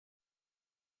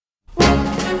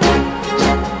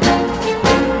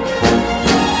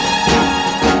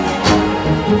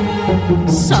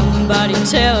Somebody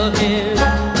tell him,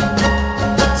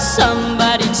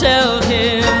 somebody tell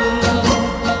him,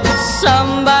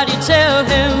 somebody tell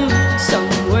him,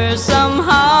 somewhere,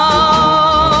 somehow.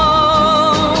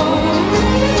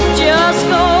 Just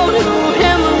go to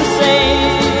him and say,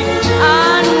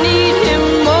 I need him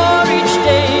more each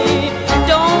day.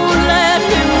 Don't let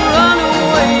him run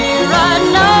away right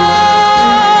now.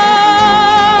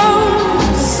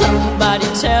 Somebody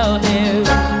tell him,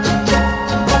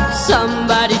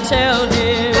 somebody tell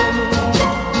him,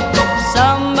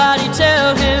 somebody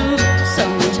tell him,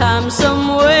 sometime, some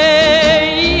way.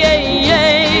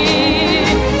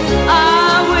 I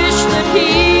wish that he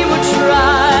would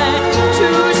try to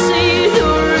see the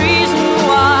reason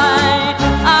why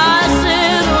I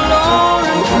sit alone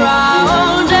and cry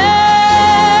all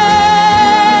day.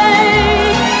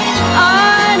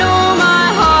 I know my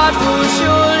heart will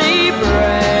surely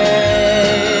break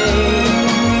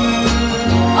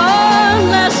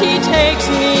unless he takes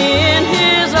me in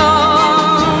his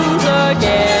arms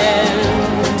again.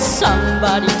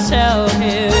 Somebody tell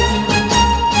him,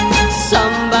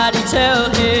 somebody tell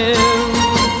him,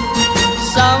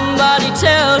 somebody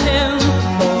tell him,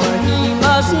 for he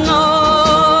must know.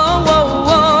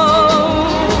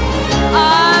 I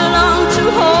long to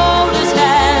hold his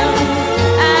hand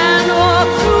and walk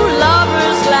through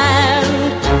lover's land.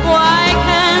 Why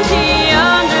can't he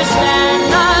understand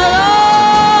I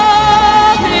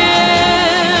love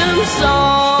him so?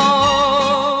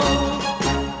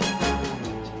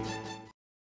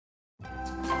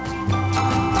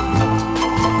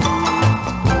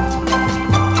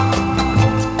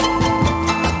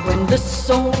 When this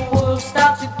whole world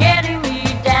starts getting me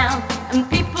down and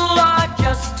people are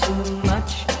just too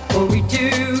much for me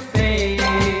to face,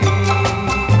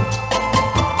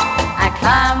 I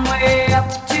climb way up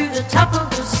to the top of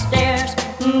the stairs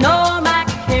and all my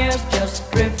cares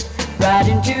just drift right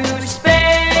into space.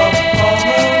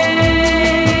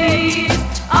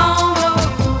 On the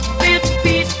roof it's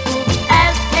peaceful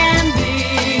as can be,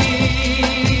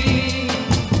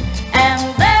 and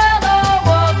there the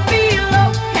world below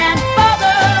can't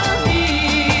bother me.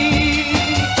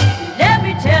 Let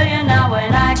me tell you now,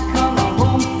 when I come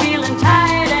home feeling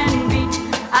tired and beat,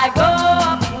 I go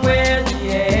up where the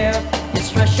air is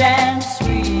fresh and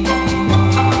sweet.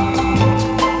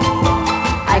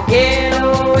 I get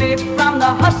away from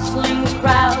the hustling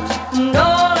crowds and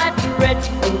all that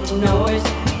dreadful noise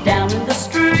down in the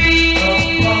street.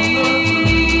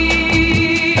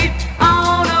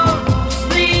 On a roof's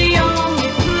the only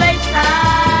place I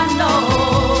know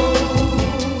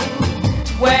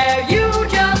where you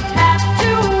just have to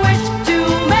wish to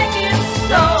make it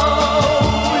so.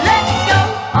 Let's go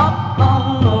up on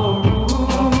the roof.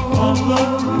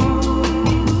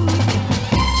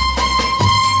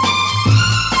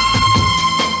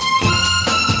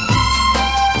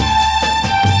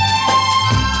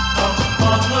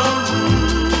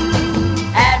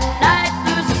 At night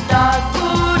the stars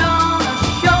put on a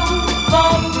show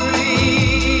for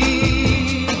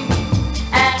free,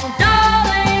 and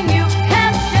darling, you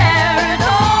can share it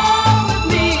all with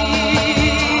me.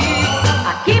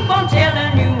 I keep on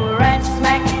telling you, right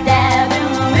smack dab in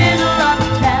the middle of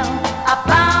town, I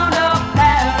found a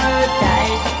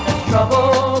paradise that's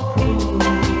trouble-proof.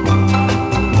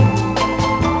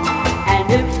 And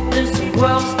if this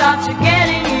world starts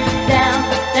getting you down,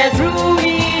 there's room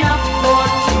enough for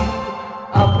two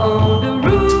up on the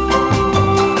roof.